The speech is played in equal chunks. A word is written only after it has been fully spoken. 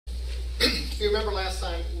you remember last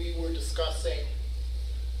time we were discussing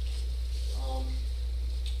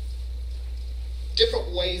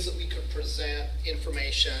different ways that we could present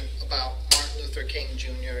information about Martin Luther King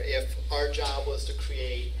Jr. if our job was to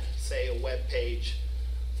create, say, a web page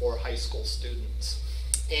for high school students.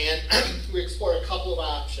 And we explored a couple of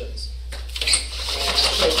options.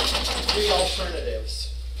 So 3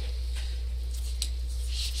 alternatives.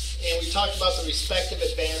 And we talked about the respective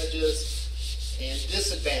advantages and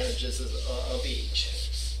disadvantages of each.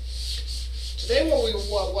 Today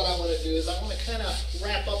what I want to do is I want to kind of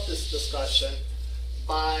wrap up this discussion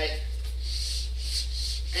by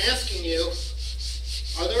asking you,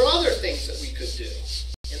 are there other things that we could do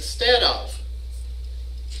instead of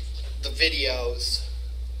the videos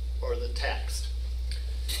or the text?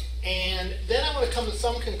 And then I want to come to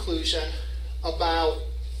some conclusion about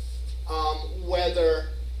whether,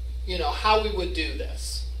 how we would do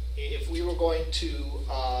this. If we were going to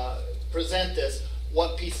present this,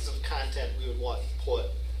 what pieces of content we would want to put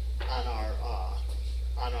on our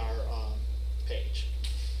page.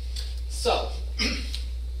 So,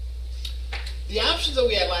 the options that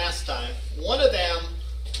we had last time, one of them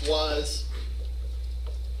was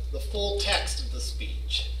the full text of the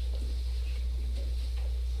speech.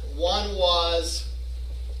 One was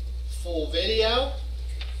full video,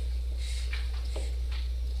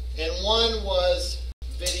 and one was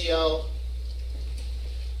video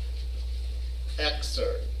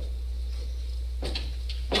excerpt.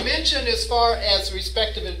 We mentioned as far as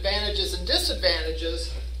respective advantages and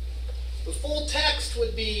disadvantages, the full text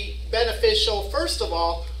would be beneficial, first of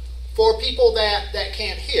all, for people that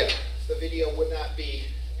can't hear. The video would not be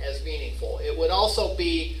as meaningful. It would also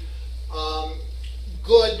be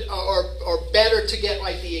good or better to get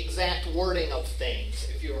like the exact wording of things.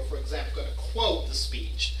 If you were, for example, going to quote the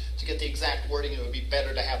speech, to get the exact wording, it would be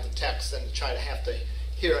better to have the text than to try to have to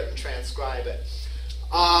hear it and transcribe it.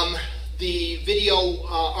 The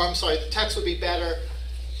text would be better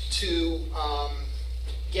to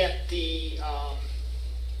get the,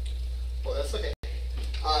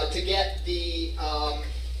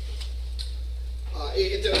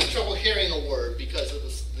 if there was trouble hearing a word because of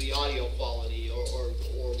the audio quality or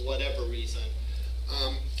whatever reason,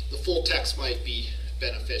 the full text might be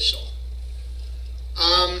beneficial.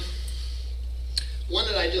 One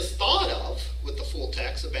that I just thought of with the full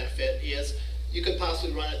text, a benefit, is you could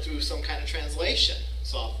possibly run it through some kind of translation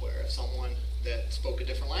software. If someone that spoke a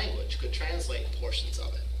different language could translate portions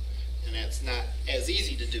of it. And that's not as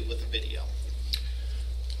easy to do with a video.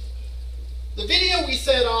 The video, we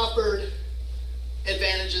said, offered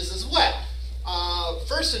advantages as well.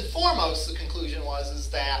 First and foremost, the conclusion is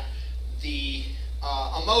that the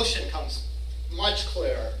emotion comes much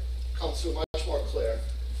clearer, comes through much more clear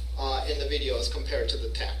in the video as compared to the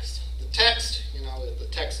text. The text, the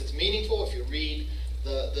text is meaningful. If you read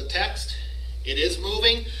the text, it is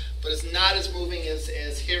moving, but it's not as moving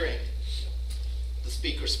as hearing the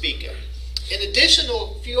speaker speaking. In addition to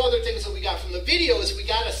a few other things that we got from the video is we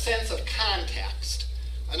got a sense of context.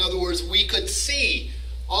 In other words, we could see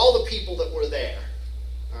all the people that were there.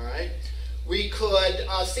 All right? We could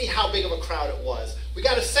see how big of a crowd it was. We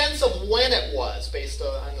got a sense of when it was based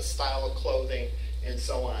on the style of clothing and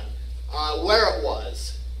so on, where it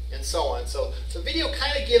was, and so on. So the video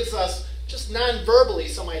kind of gives us, just non-verbally,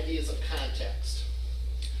 some ideas of context.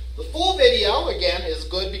 The full video, again, is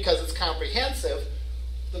good because it's comprehensive.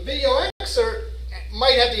 The video excerpt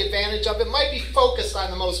might have the advantage of it might be focused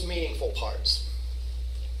on the most meaningful parts.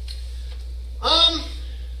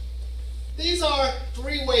 These are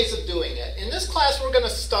 3 ways of doing it. In this class, we're going to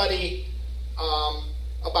study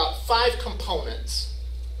about 5 components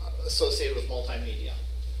associated with multimedia.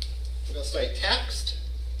 We're going to study text.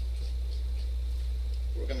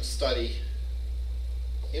 We're going to study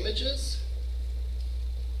images.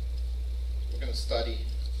 We're going to study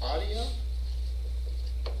audio,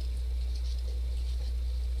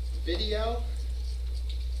 video,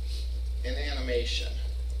 and animation.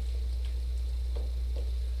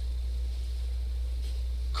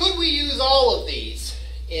 Could we use all of these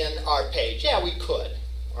in our page? Yeah, we could,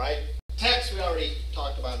 right? Text, we already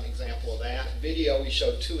talked about an example of that. Video, we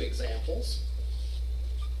showed 2 examples.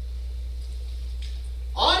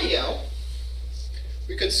 Audio,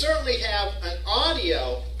 we could certainly have an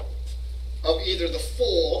audio of either the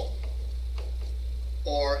full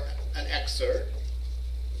or an excerpt.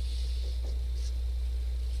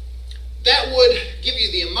 That would give you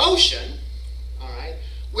the emotion, all right?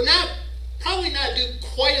 Would probably not do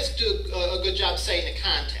quite as a good job saying the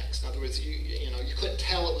context. In other words, you couldn't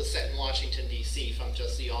tell it was set in Washington, D.C. from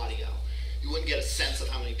just the audio. You wouldn't get a sense of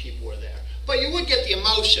how many people were there. But you would get the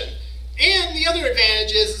emotion. And the other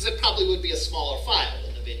advantage is it probably would be a smaller file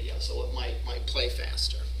than the video, so it might play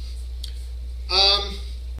faster.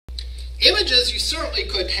 Images, you certainly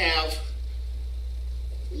could have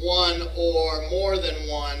one or more than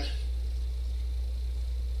one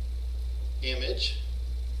image.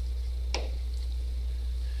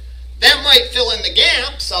 That might fill in the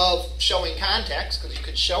gaps of showing context, because you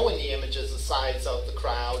could show in the images the size of the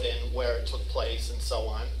crowd and where it took place and so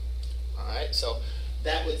on. All right, so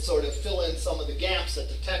that would sort of fill in some of the gaps that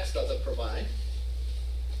the text doesn't provide.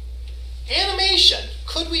 Animation.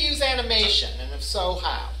 Could we use animation? And if so,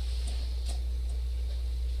 how?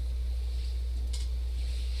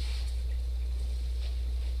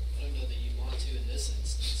 I don't know that you want to in this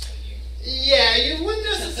instance, but you... Yeah, you wouldn't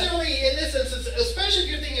necessarily in this instance, especially if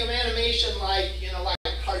you're thinking of animation like, like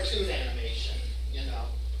cartoon animation,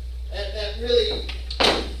 That really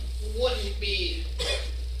wouldn't be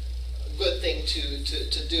a good thing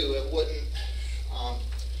to do. It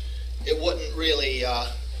wouldn't really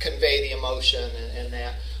convey the emotion and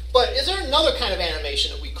that. But is there another kind of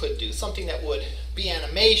animation that we could do? Something that would be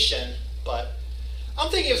animation, but I'm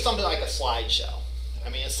thinking of something like a slideshow. I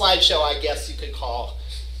mean, a slideshow, I guess you could call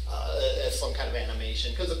as some kind of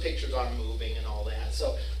animation, because the pictures are moving and all that.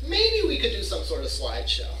 So maybe we could do some sort of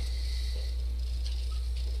slideshow.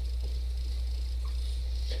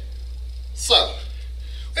 So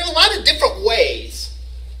we have a lot of different ways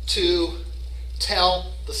to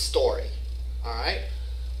tell the story. All right.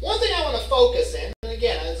 One thing I want to focus in, and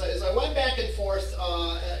again, as I went back and forth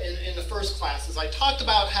in the first classes, I talked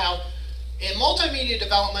about how in multimedia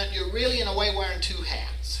development, you're really in a way wearing two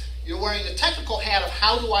hats. You're wearing the technical hat of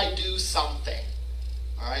how do I do something.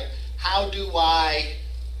 All right. How do I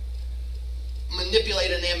manipulate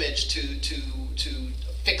an image to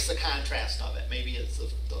fix the contrast of it? Maybe it's the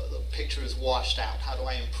picture is washed out. How do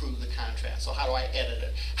I improve the contrast? So how do I edit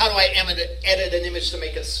it? How do I edit an image to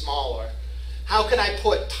make it smaller? How can I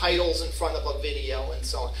put titles in front of a video and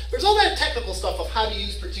so on? There's all that technical stuff of how to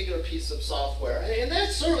use particular pieces of software, and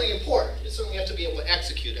that's certainly important. You certainly have to be able to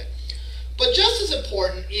execute it. But just as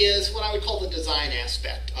important is what I would call the design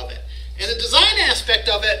aspect of it. And the design aspect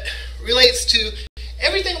of it relates to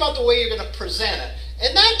everything about the way you're going to present it.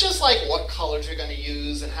 And not just like what colors you're going to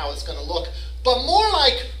use and how it's going to look, but more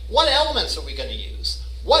like what elements are we going to use?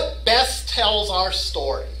 What best tells our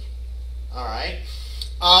story? All right.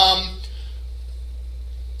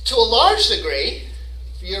 To a large degree,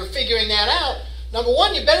 if you're figuring that out, number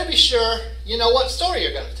one, you better be sure you know what story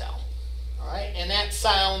you're going to tell. All right. And that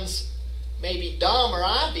sounds maybe dumb or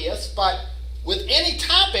obvious, but with any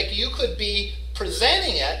topic, you could be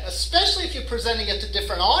presenting it, especially if you're presenting it to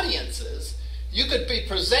different audiences, you could be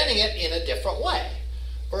presenting it in a different way.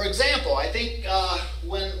 For example, I think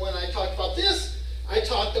when I talked about this, I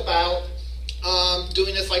talked about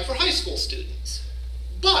doing this like for high school students.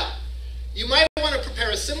 But you might want to prepare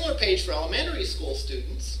a similar page for elementary school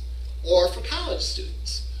students, or for college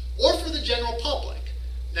students, or for the general public.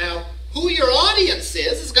 Now, who your audience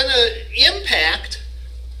is going to impact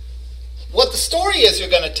what the story is you're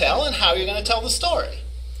going to tell and how you're going to tell the story.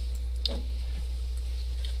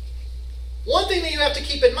 One thing that you have to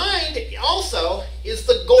keep in mind also is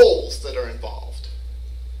the goals that are involved.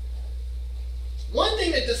 One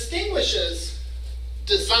thing that distinguishes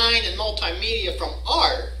design and multimedia from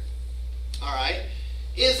art, all right,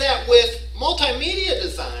 is that with multimedia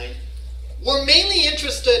design, we're mainly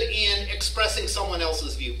interested in expressing someone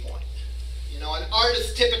else's viewpoint. An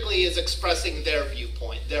artist typically is expressing their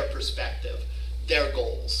viewpoint, their perspective, their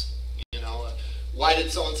goals. Why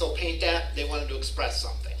did so-and-so paint that? They wanted to express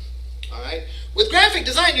something. All right. With graphic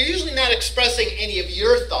design, you're usually not expressing any of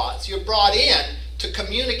your thoughts. You're brought in to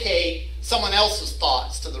communicate someone else's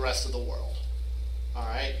thoughts to the rest of the world. All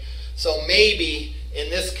right. So maybe in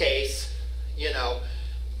this case,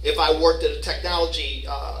 if I worked at a technology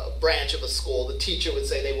branch of a school, the teacher would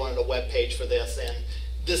say they wanted a web page for this, and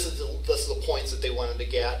this is the points that they wanted to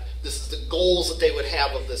get. This is the goals that they would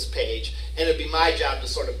have of this page, and it'd be my job to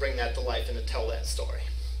sort of bring that to life and to tell that story.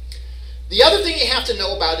 The other thing you have to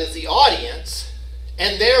know about is the audience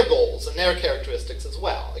and their goals and their characteristics as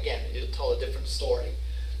well. Again, it'll tell a different story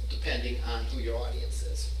depending on who your audience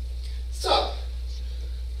is. So,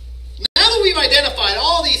 now that we've identified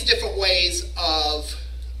all these different ways of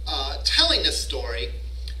telling this story,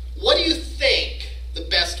 what do you think the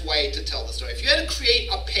best way to tell the story? If you had to create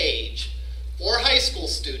a page for high school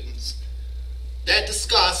students that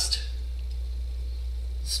discussed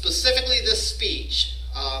specifically this speech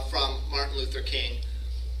from Martin Luther King,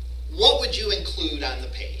 what would you include on the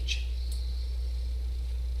page?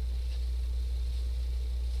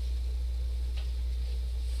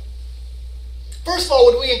 First of all,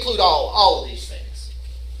 would we include all of these things?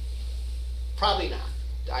 Probably not.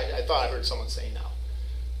 I thought I heard someone say no.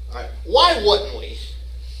 All right. Why wouldn't we?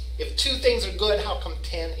 If 2 things are good, how come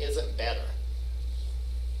 10 isn't better?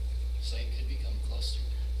 So it could become clustered.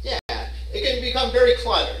 Yeah, it can become very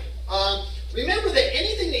cluttered. Remember that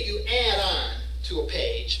anything that you add on to a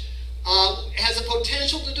page has a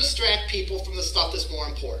potential to distract people from the stuff that's more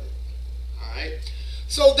important. All right.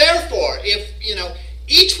 So therefore, if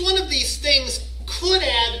each one of these things could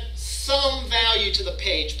add some value to the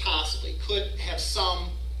page, possibly could have some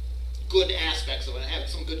good aspects of it, have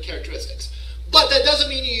some good characteristics. But that doesn't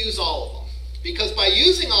mean you use all of them, because by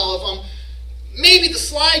using all of them, maybe the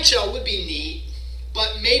slideshow would be neat,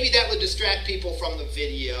 but maybe that would distract people from the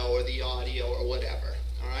video or the audio or whatever.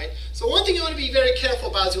 All right. So one thing you want to be very careful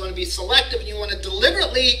about is you want to be selective, and you want to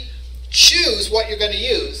deliberately choose what you're going to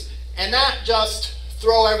use, and not just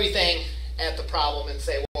throw everything at the problem and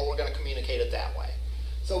say, well, we're going to communicate it that way.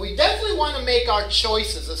 So we definitely want to make our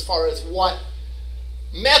choices as far as what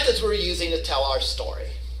methods we're using to tell our story.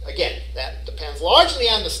 Again, that depends largely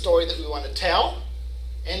on the story that we want to tell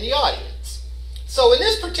and the audience. So in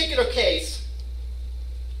this particular case,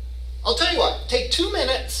 I'll tell you what, take 2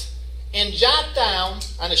 minutes and jot down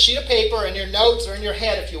on a sheet of paper in your notes or in your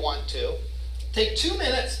head if you want to. Take 2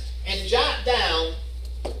 minutes and jot down,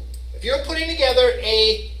 if you're putting together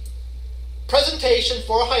a presentation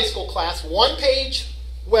for a high school class, 1-page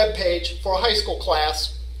web page for a high school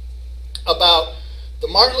class about the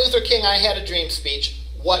Martin Luther King I Had a Dream speech,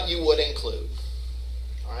 what you would include.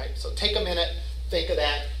 All right, so take a minute, think of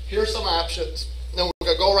that. Here are some options. Then we're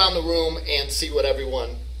going to go around the room and see what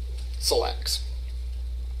everyone selects.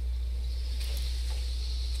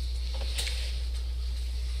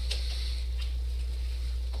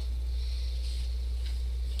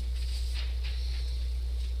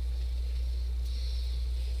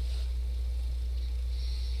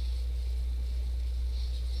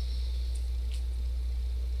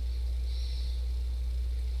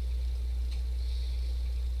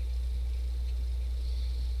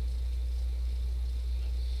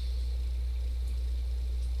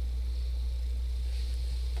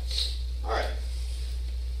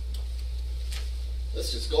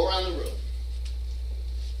 Let's just go around the room.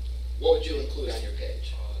 What would you include on your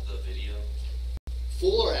page? The video.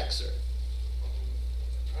 Full or excerpt?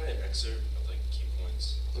 Probably an excerpt of like key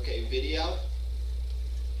points. Okay, video.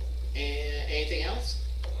 And anything else?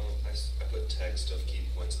 I put text of key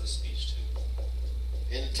points of the speech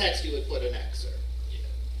too. In the text you would put an excerpt. Yeah.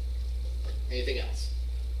 Anything else?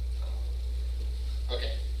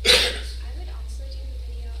 Okay. I would also do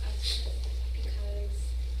the video excerpt because,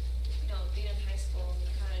 being in high school, you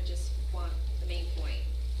kind of just want the main point.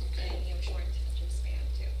 Okay. And you have a short attention span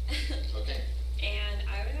too. Okay. And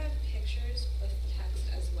I would have pictures with text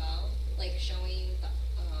as well, like showing the,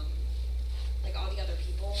 like all the other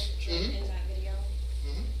people Mhm. in that video.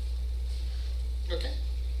 Mm-hmm. Okay.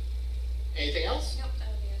 Anything else? Nope, that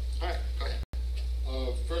would be it. All right, go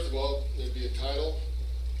ahead. First of all, there'd be a title,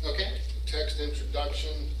 Okay. text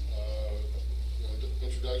introduction. The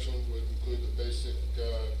introduction would include the basic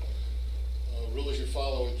rules you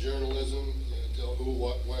follow in journalism. Tell who,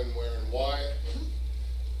 what, when, where, and why. Mhm.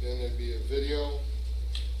 Then there'd be a video,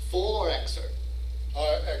 Full or excerpt?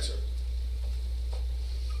 excerpt,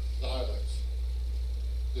 the highlights,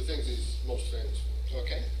 the things he's most famous for.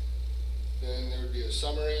 Okay. Then there would be a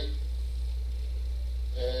summary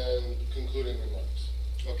and concluding remarks.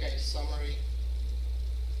 Okay, summary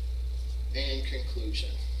and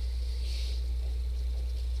conclusion.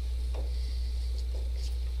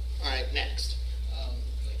 All right, next.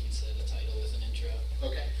 Like you said, a title with an intro.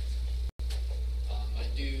 Okay.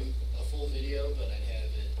 I'd do a full video, but I'd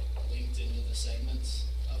have it linked into the segments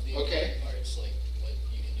of the Okay. important parts, like what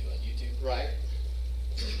you can do on YouTube. Right.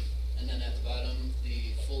 And then at the bottom,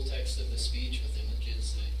 the full text of the speech with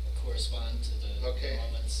images that correspond to the Okay.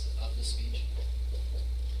 moments of the speech.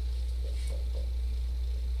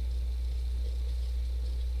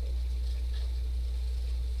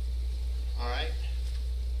 All right.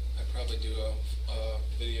 I'd probably do a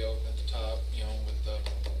video at the top, with the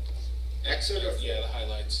Excerpt or the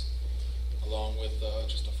highlights, along with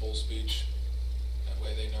just a full speech. That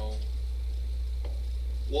way they know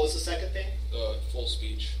What was the second thing? the full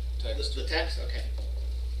speech text. The text? Okay.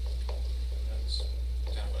 That's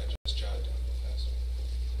kind of what I just jotted down real fast.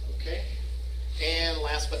 Okay. And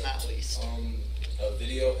last but not least. A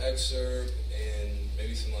video excerpt and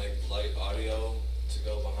maybe some light audio to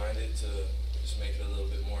go behind it to just make it a little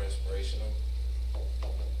bit more inspirational.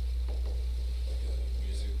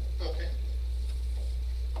 Music. Okay.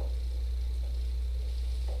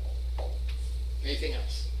 Anything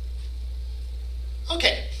else?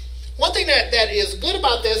 Okay, one thing that is good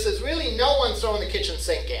about this is really no one's throwing the kitchen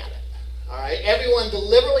sink at it. All right, everyone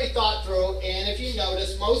deliberately thought through, and if you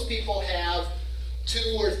notice, most people have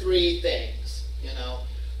 2 or 3 things. You know,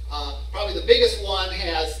 probably the biggest one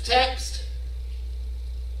has text,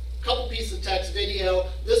 a couple pieces of text, video.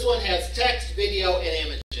 This one has text, video,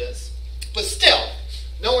 and images. But still,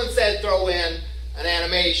 no one said throw in an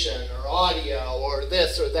animation or audio or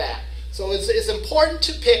this or that. So it's important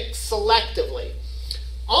to pick selectively.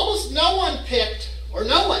 Almost no one picked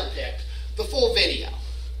the full video.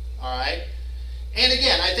 All right? And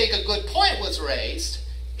again, I think a good point was raised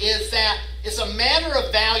is that it's a matter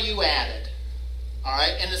of value added. All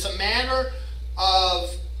right? And it's a matter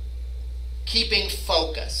of keeping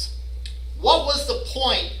focus. What was the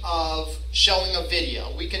point of showing a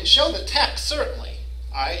video? We can show the text, certainly.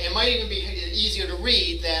 All right? It might even be easier to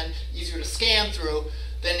read than easier to scan through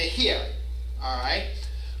than to hear. All right?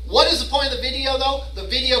 What is the point of the video, though? The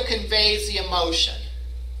video conveys the emotion.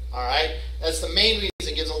 All right? That's the main reason.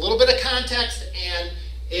 It gives a little bit of context and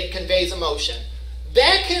it conveys emotion.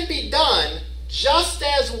 That can be done just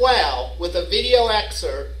as well with a video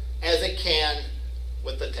excerpt as it can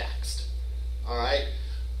with the text. All right?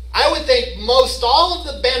 I would think most all of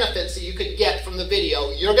the benefits that you could get from the video,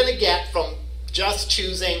 you're going to get from just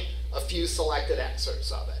choosing a few selected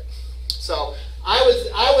excerpts of it. So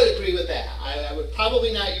I would agree with that. I would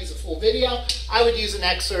probably not use a full video. I would use an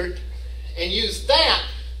excerpt and use that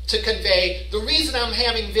to convey the reason I'm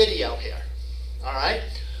having video here. All right?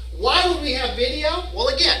 Why would we have video? Well,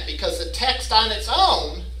 again, because the text on its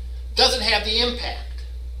own doesn't have the impact.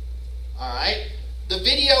 All right? The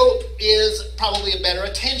video is probably a better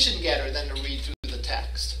attention getter than to read through the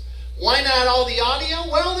text. Why not all the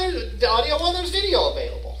audio? Well, there's video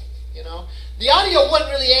available. You know, the audio wouldn't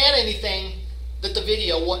really add anything that the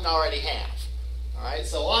video wouldn't already have. All right,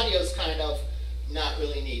 so audio is kind of not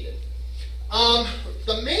really needed.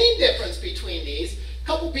 The main difference between these, a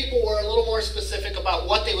couple people were a little more specific about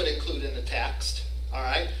what they would include in the text. All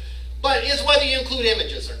right, but is whether you include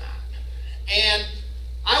images or not. And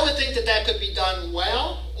I would think that that could be done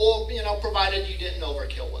well, or provided you didn't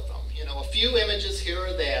overkill with them. A few images here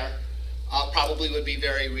or there probably would be a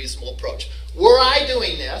very reasonable approach. Were I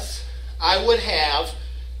doing this, I would have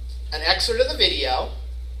an excerpt of the video,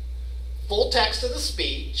 full text of the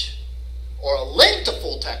speech, or a link to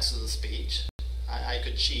full text of the speech. I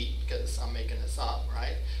could cheat because I'm making this up,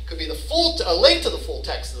 right? Could be a link to the full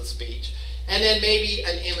text of the speech, and then maybe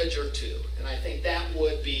an image or two. And I think that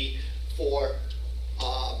would be for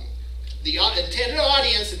the intended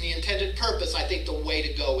audience and the intended purpose. I think the way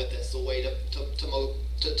to go with this, the way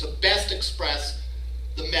to best express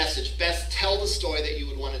the message, best tell the story that you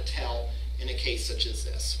would want to tell in a case such as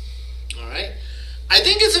this. All right? I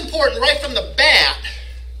think it's important right from the bat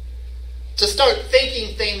to start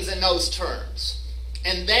thinking things in those terms.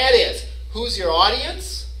 And that is, who's your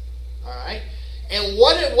audience? All right? And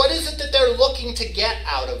what is it that they're looking to get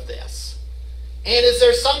out of this? And is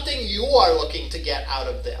there something you are looking to get out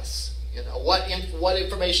of this? What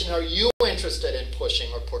information are you interested in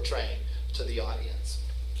pushing or portraying to the audience?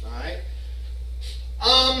 All right?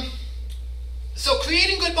 So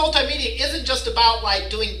creating good multimedia isn't just about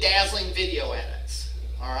doing dazzling video edits,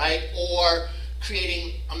 all right, or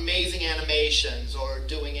creating amazing animations or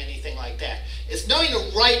doing anything like that. It's knowing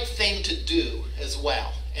the right thing to do as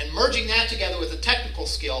well, and merging that together with the technical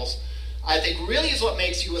skills, I think really is what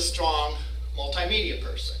makes you a strong multimedia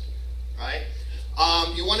person, right?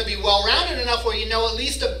 You want to be well-rounded enough where you know at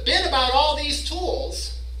least a bit about all these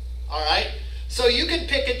tools, all right, so you can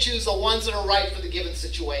pick and choose the ones that are right for the given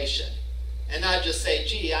situation. And not just say,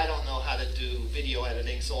 gee, I don't know how to do video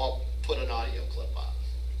editing, so I'll put an audio clip up.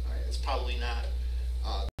 All right, it's probably not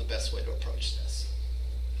the best way to approach this.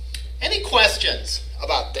 Any questions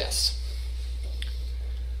about this?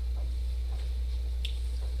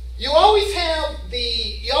 You always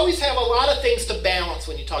have a lot of things to balance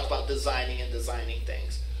when you talk about designing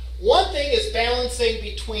things. One thing is balancing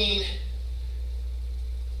between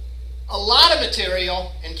a lot of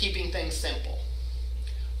material and keeping things simple.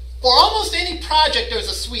 For almost any project, there's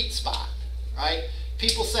a sweet spot, right?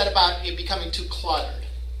 People said about it becoming too cluttered,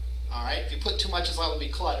 all right? If you put too much, it's liable to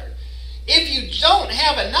be cluttered. If you don't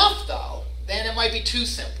have enough, though, then it might be too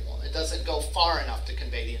simple. It doesn't go far enough to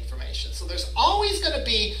convey the information. So there's always going to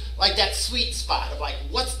be that sweet spot of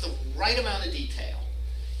what's the right amount of detail.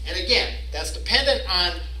 And again, that's dependent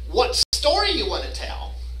on what story you want to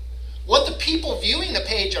tell, what the people viewing the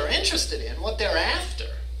page are interested in, what they're after.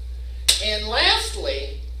 And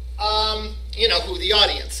lastly, who the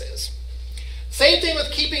audience is. Same thing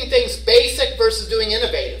with keeping things basic versus doing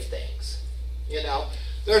innovative things.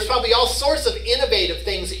 there's probably all sorts of innovative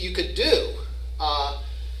things that you could do.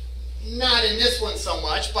 Not in this one so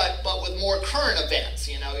much, but with more current events.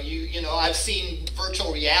 I've seen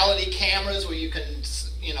virtual reality cameras where you can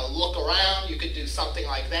look around. You could do something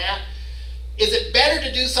like that. Is it better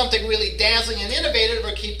to do something really dazzling and innovative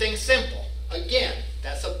or keep things simple? Again,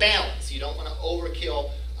 that's a balance. You don't want to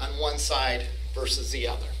overkill on one side versus the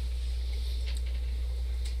other.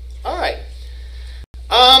 All right.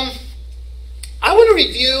 I want to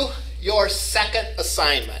review your second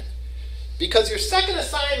assignment, because your second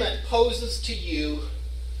assignment poses to you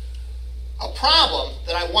a problem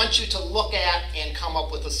that I want you to look at and come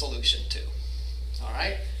up with a solution to. All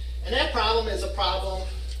right? And that problem is a problem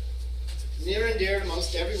near and dear to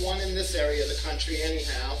most everyone in this area of the country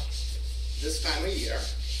anyhow, this time of year,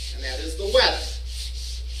 and that is the weather.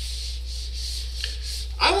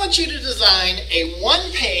 I want you to design a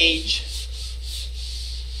one-page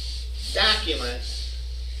document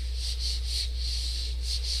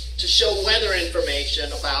to show weather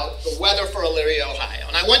information about the weather for Elyria, Ohio.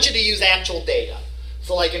 And I want you to use actual data.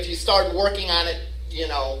 So like if you start working on it,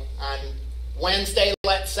 on Wednesday,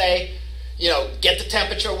 let's say, get the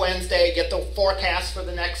temperature Wednesday, get the forecast for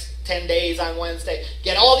the next 10 days on Wednesday,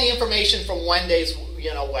 get all the information from Wednesday's,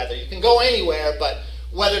 weather. You can go anywhere, but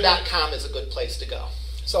weather.com is a good place to go.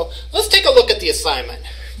 So let's take a look at the assignment,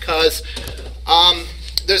 because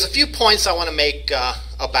there's a few points I want to make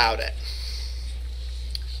about it.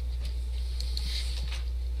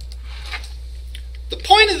 The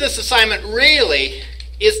point of this assignment really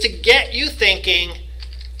is to get you thinking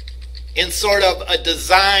in sort of a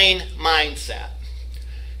design mindset.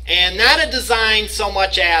 And not a design so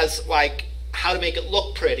much as like how to make it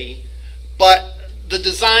look pretty, but the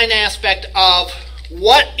design aspect of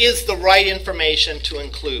what is the right information to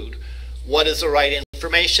include, what is the right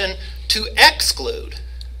information to exclude.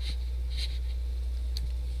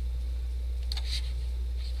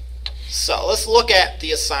 So let's look at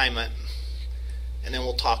the assignment, and then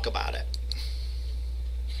we'll talk about it.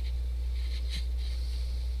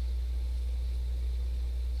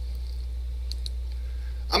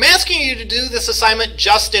 I'm asking you to do this assignment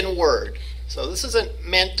just in Word. So this isn't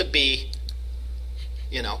meant to be,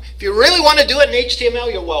 if you really want to do it in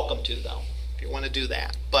HTML, you're welcome to, though, if you want to do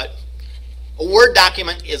that. But a Word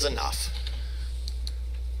document is enough.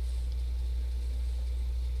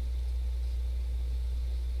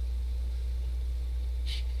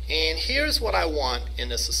 And here's what I want in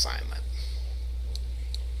this assignment.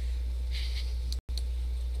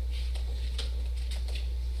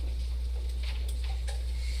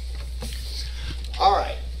 All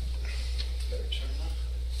right. Better turn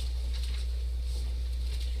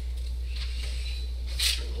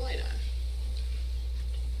the light on.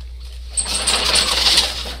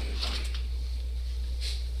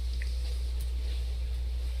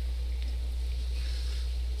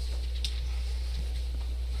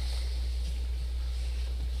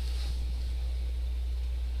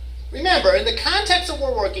 Remember, in the context that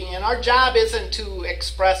we're working in, our job isn't to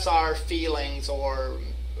express our feelings or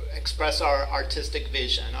express our artistic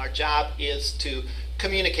vision. Our job is to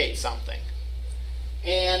communicate something.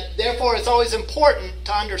 And therefore, it's always important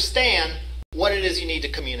to understand what it is you need to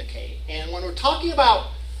communicate. And when we're talking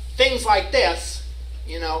about things like this,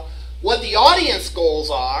 what the audience goals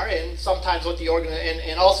are, and sometimes what the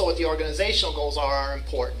and also what the organizational goals are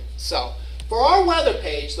important. So, for our weather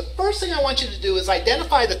page, the first thing I want you to do is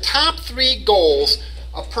identify the top 3 goals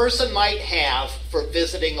a person might have for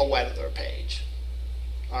visiting a weather page.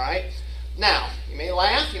 All right? Now, you may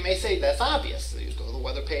laugh, you may say, that's obvious. You go to the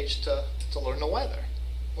weather page to learn the weather.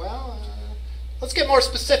 Well, let's get more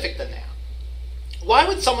specific than that. Why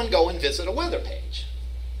would someone go and visit a weather page?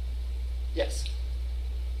 Yes?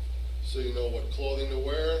 So you know what clothing to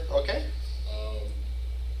wear. Okay.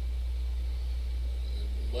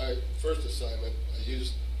 In my first assignment, I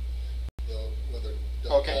used the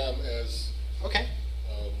weather.com Okay. as Okay.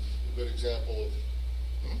 a good example of,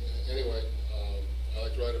 anyway, I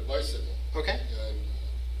like to ride a bicycle. Okay. And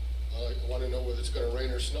I want to know whether it's going to rain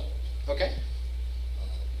or snow. Okay.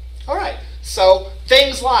 All right. So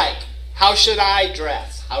things like, how should I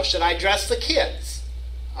dress? How should I dress the kids?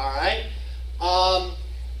 All right.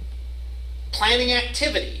 Planning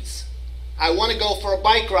activities. I want to go for a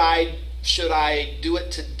bike ride. Should I do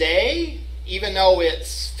it today, even though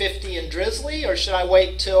it's 50 and drizzly, or should I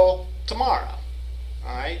wait till tomorrow?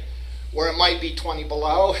 All right. Where it might be 20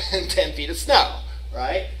 below and 10 feet of snow.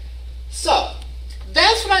 Right? So,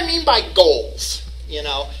 that's what I mean by goals. You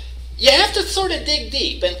have to sort of dig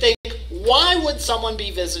deep and think, why would someone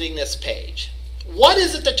be visiting this page? What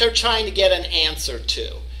is it that they're trying to get an answer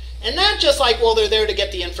to? And not just like, well, they're there to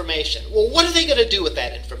get the information. Well, what are they going to do with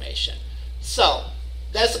that information? So,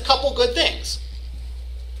 that's a couple good things.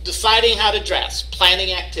 Deciding how to dress,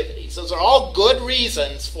 planning activities. Those are all good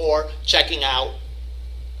reasons for checking out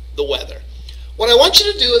the weather. What I want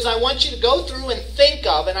you to do is I want you to go through and think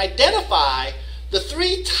of and identify the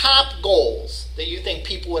 3 top goals that you think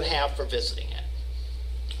people would have for visiting it.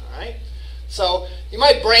 All right? So you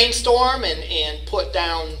might brainstorm and put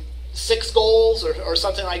down 6 goals or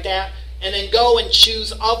something like that, and then go and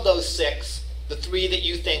choose of those 6, the 3 that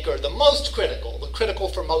you think are the most critical, the critical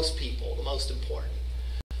for most people, the most important.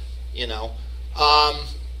 You know,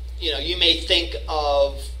 you may think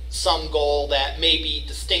of some goal that may be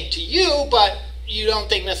distinct to you, but you don't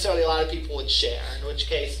think necessarily a lot of people would share, in which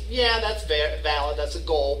case, yeah, that's valid, that's a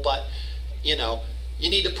goal, but, you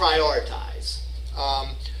need to prioritize.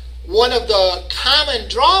 One of the common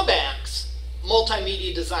drawbacks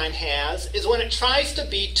multimedia design has is when it tries to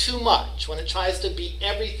be too much, when it tries to be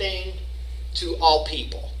everything to all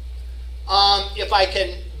people. If I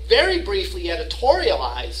can very briefly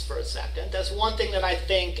editorialize for a second, that's one thing that I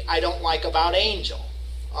think I don't like about Angel,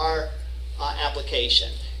 our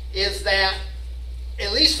application, is that,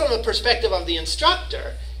 at least from the perspective of the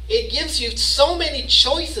instructor, it gives you so many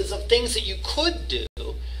choices of things that you could do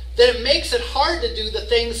that it makes it hard to do the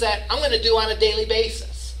things that I'm going to do on a daily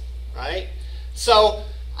basis, right? So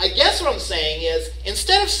I guess what I'm saying is,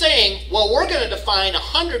 instead of saying, well, we're going to define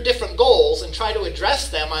 100 different goals and try to address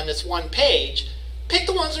them on this one page, pick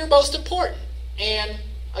the ones that are most important. And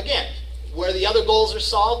again, where the other goals are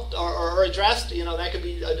solved or addressed, that could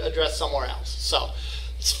be addressed somewhere else. So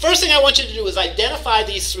the first thing I want you to do is identify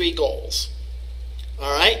these 3 goals.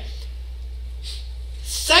 All right?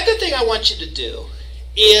 Second thing I want you to do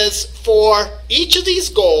is, for each of these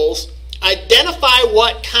goals, identify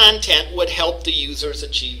what content would help the users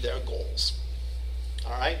achieve their goals.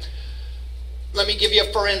 All right? Let me give you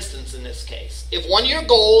a for instance in this case. If one of your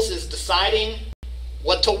goals is deciding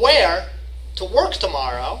what to wear to work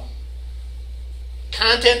tomorrow,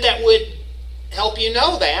 content that would help you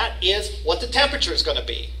know that is what the temperature is going to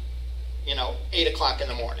be, 8 o'clock in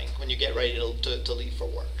the morning when you get ready to leave for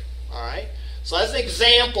work. All right? So that's an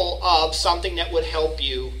example of something that would help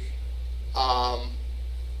you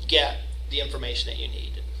get the information that you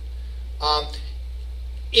need.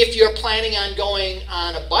 If you're planning on going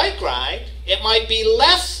on a bike ride, it might be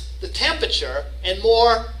less the temperature and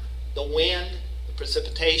more the wind, the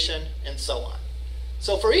precipitation, and so on.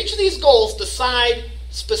 So for each of these goals, decide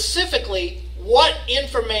specifically what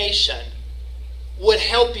information would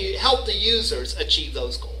help the users achieve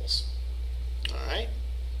those goals. All right?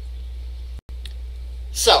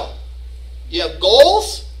 So, you have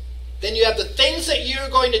goals, then you have the things that you're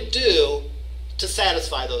going to do to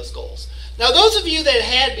satisfy those goals. Now, those of you that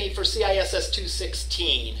had me for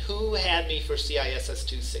CISS215, who had me for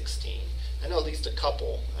CISS216? I know at least a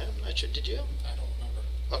couple. I'm not sure. Did you? I don't remember.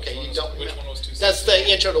 Okay, which you don't Which remember. one was 216? That's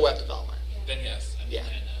the intro to web development. Then yes. Yeah.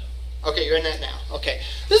 Okay, you're in that now. Okay.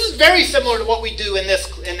 This is very similar to what we do in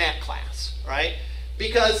that class, right?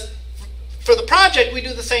 Because for the project, we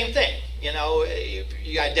do the same thing.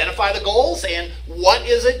 You identify the goals and what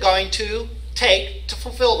is it going to take to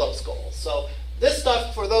fulfill those goals. So this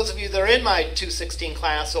stuff, for those of you that are in my 216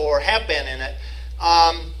 class or have been in it,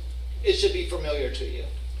 it should be familiar to you.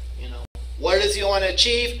 What it is you want to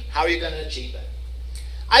achieve, how are you going to achieve it.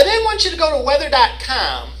 I then want you to go to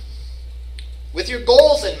weather.com with your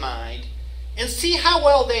goals in mind and see how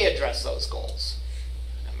well they address those goals.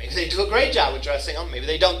 Now, maybe they do a great job addressing them, maybe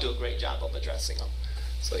they don't do a great job of addressing them.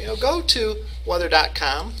 So, go to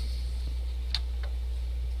weather.com.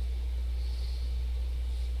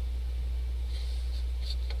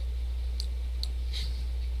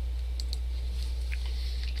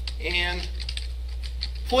 And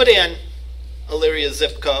put in Illyria's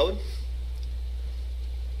zip code.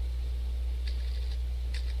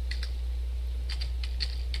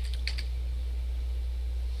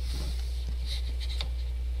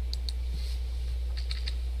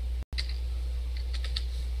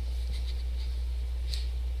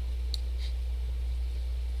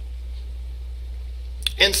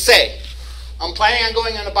 And say, I'm planning on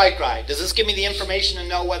going on a bike ride. Does this give me the information to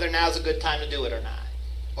know whether now's a good time to do it or not?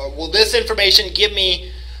 Or will this information give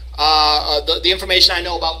me the information I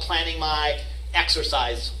know about planning my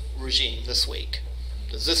exercise regime this week?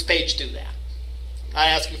 Does this page do that? I'm not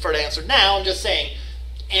asking for an answer now. I'm just saying,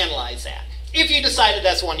 analyze that. If you decided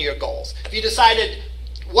that's one of your goals, if you decided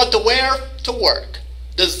what to wear to work,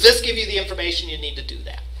 does this give you the information you need to do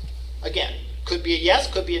that? Again, could be a yes,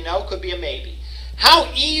 could be a no, could be a maybe.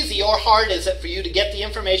 How easy or hard is it for you to get the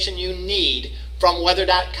information you need from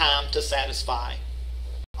weather.com to satisfy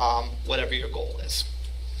whatever your goal is.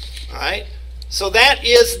 All right? So that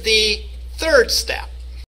is the third step.